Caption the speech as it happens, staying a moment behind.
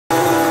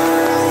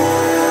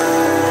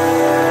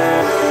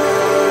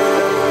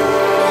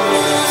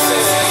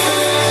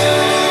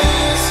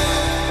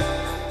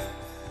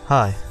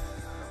Hi,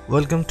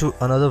 welcome to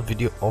another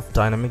video of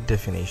dynamic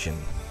definition.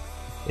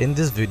 In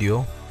this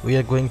video, we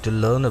are going to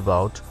learn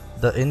about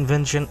the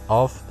invention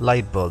of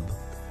light bulb.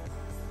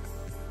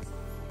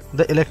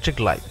 The electric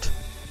light,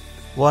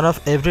 one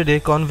of everyday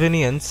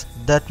convenience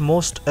that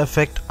most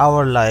affect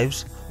our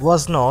lives,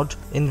 was not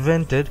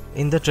invented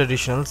in the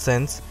traditional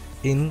sense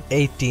in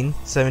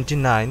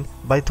 1879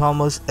 by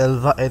Thomas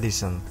Alva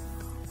Edison,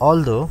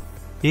 although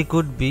he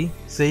could be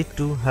said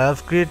to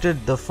have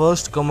created the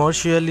first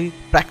commercially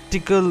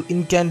practical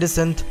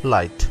incandescent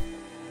light.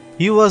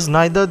 He was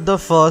neither the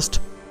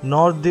first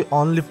nor the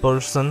only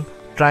person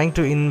trying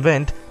to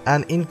invent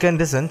an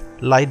incandescent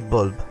light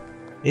bulb.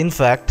 In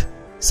fact,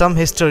 some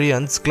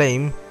historians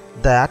claim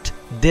that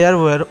there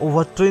were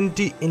over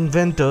 20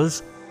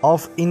 inventors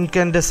of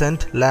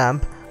incandescent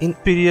lamp in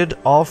period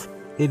of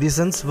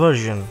Edison's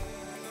version.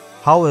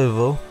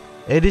 However,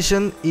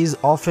 Edison is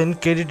often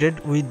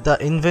credited with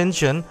the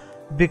invention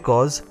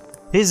because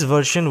his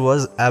version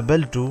was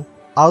able to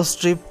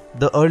outstrip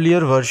the earlier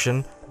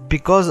version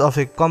because of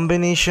a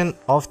combination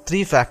of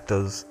three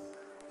factors: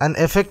 an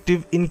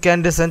effective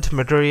incandescent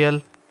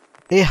material,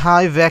 a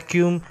high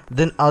vacuum,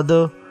 then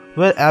other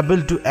were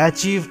able to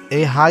achieve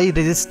a high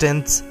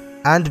resistance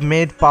and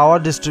made power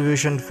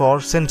distribution for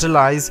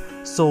centralized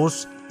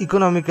source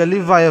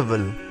economically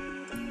viable.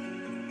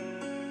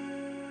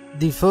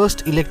 The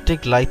first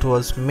electric light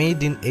was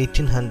made in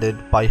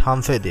 1800 by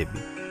Humphrey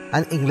Davy,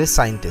 an English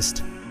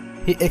scientist.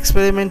 He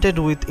experimented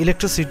with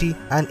electricity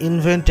and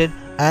invented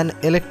an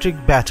electric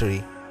battery.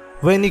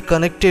 When he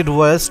connected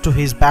wires to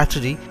his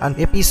battery and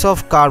a piece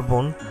of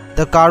carbon,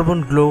 the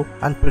carbon glowed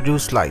and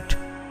produced light.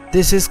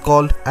 This is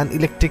called an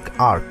electric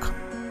arc.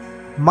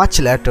 Much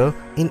later,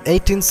 in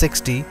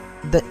 1860,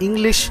 the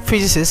English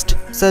physicist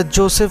Sir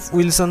Joseph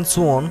Wilson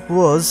Swan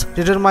was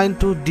determined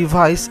to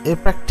devise a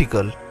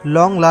practical,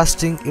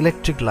 long-lasting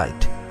electric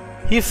light.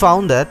 He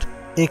found that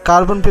a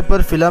carbon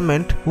paper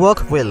filament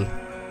worked well,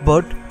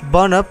 but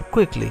burned up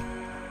quickly.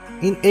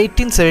 In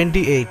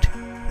 1878,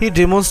 he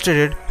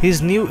demonstrated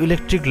his new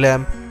electric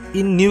lamp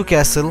in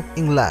Newcastle,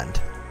 England.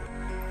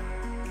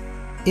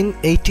 In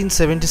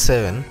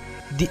 1877,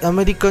 the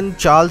American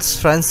Charles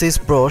Francis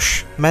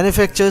Brush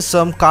manufactured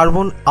some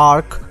carbon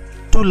arc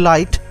to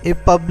light a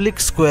public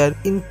square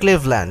in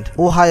Cleveland,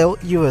 Ohio,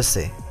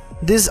 USA.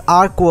 This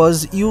arc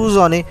was used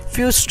on a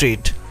few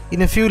streets,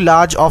 in a few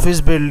large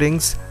office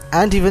buildings,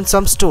 and even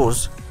some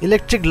stores.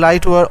 Electric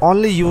light were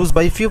only used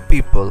by few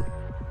people.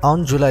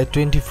 On July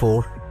 24,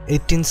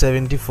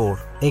 1874,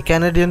 a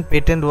Canadian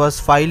patent was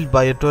filed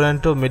by a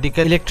Toronto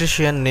medical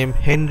electrician named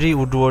Henry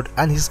Woodward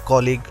and his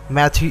colleague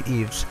Matthew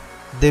Eves.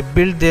 They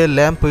built their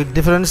lamp with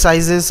different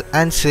sizes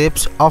and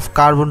shapes of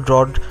carbon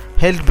rod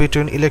held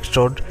between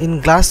electrodes in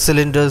glass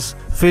cylinders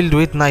filled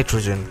with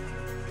nitrogen.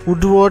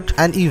 Woodward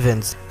and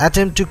Evans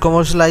attempted to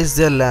commercialize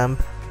their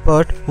lamp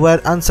but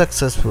were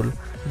unsuccessful.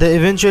 They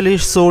eventually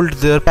sold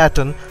their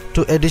patent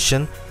to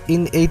Edison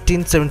in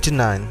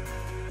 1879.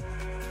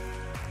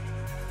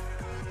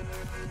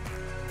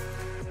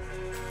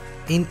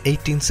 In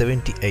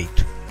 1878,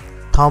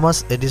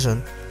 Thomas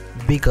Edison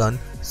began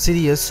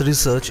serious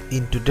research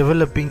into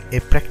developing a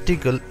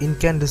practical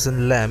incandescent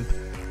lamp,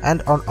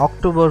 and on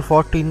October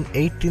 14,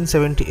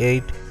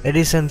 1878,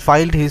 Edison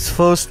filed his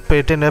first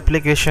patent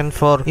application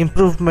for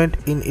improvement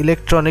in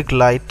electronic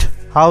light.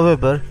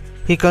 However,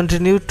 he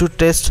continued to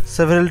test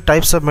several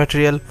types of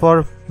material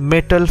for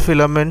metal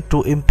filament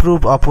to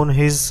improve upon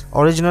his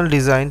original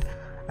design,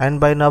 and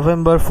by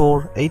November 4,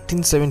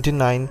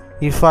 1879,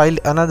 he filed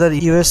another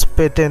US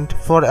patent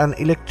for an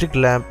electric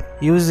lamp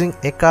using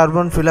a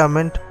carbon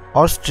filament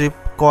or strip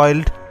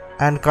coiled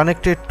and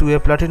connected to a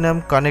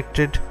platinum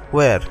connected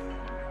wire.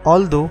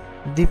 Although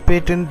the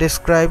patent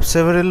describes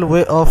several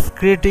ways of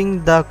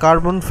creating the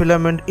carbon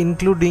filament,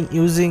 including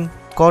using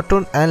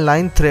cotton and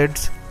line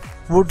threads,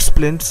 wood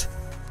splints,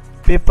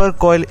 paper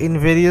coil in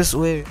various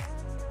ways,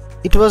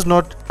 it was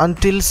not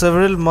until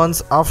several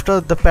months after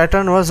the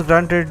patent was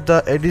granted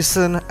that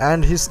Edison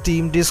and his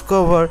team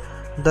discovered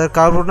the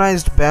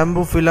carbonized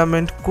bamboo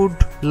filament could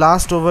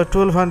last over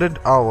 1200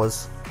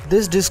 hours.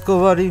 This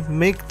discovery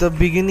marked the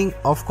beginning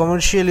of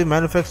commercially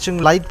manufacturing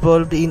light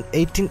bulb in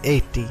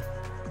 1880.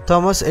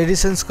 Thomas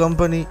Edison's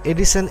company,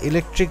 Edison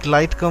Electric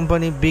Light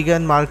Company,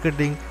 began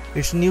marketing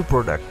its new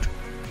product.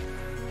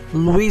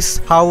 Louis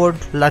Howard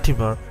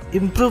Latimer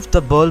improved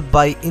the bulb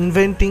by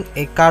inventing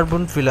a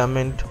carbon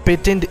filament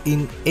patent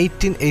in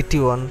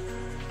 1881.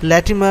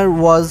 Latimer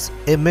was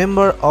a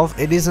member of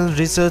Edison's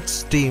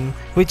research team,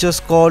 which was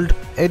called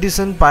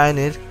Edison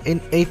Pioneer in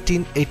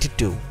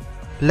 1882.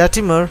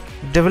 Latimer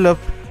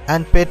developed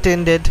and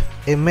patented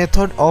a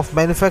method of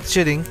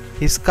manufacturing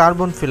his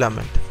carbon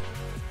filament.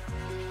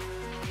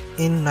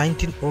 In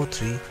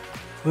 1903,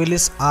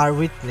 Willis R.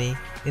 Whitney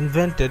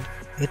invented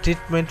a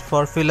treatment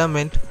for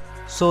filament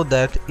so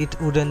that it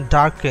wouldn't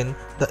darken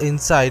the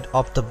inside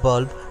of the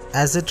bulb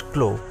as it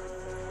glowed.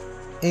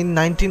 In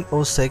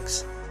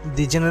 1906,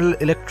 the General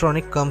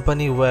Electric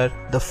Company were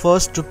the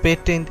first to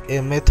patent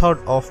a method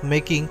of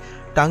making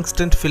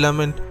tungsten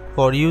filament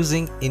for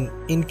using in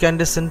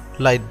incandescent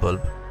light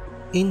bulb.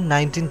 In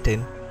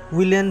 1910,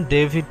 William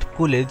David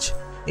Coolidge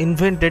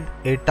invented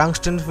a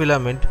tungsten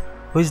filament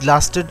which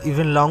lasted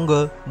even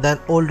longer than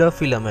older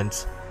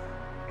filaments.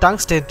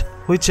 Tungsten,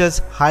 which has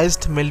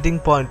highest melting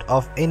point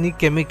of any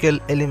chemical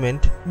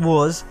element,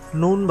 was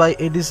known by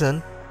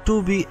Edison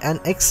to be an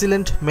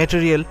excellent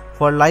material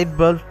for light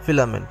bulb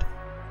filament.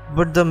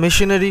 But the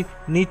machinery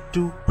needed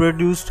to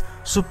produce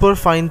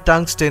superfine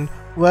tungsten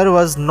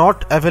was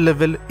not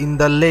available in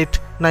the late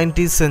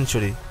 19th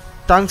century.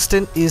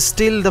 Tungsten is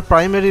still the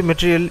primary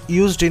material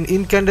used in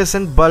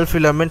incandescent bulb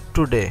filament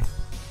today.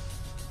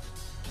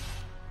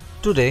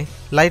 Today,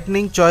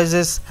 lighting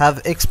choices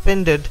have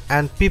expanded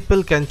and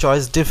people can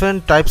choose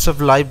different types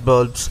of light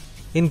bulbs,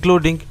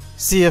 including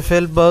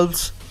CFL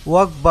bulbs,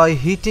 work by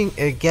heating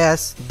a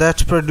gas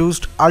that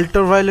produced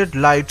ultraviolet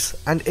lights,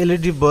 and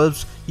LED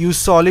bulbs use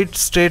solid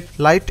state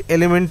light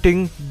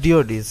elementing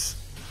diodes.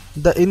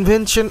 The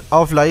invention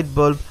of light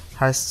bulb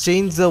has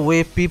changed the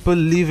way people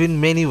live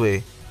in many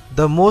ways.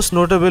 The most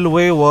notable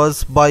way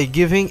was by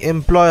giving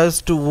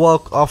employers to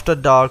work after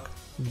dark.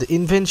 The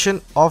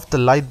invention of the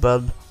light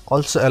bulb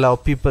also allow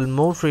people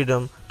more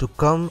freedom to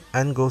come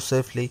and go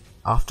safely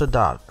after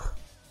dark.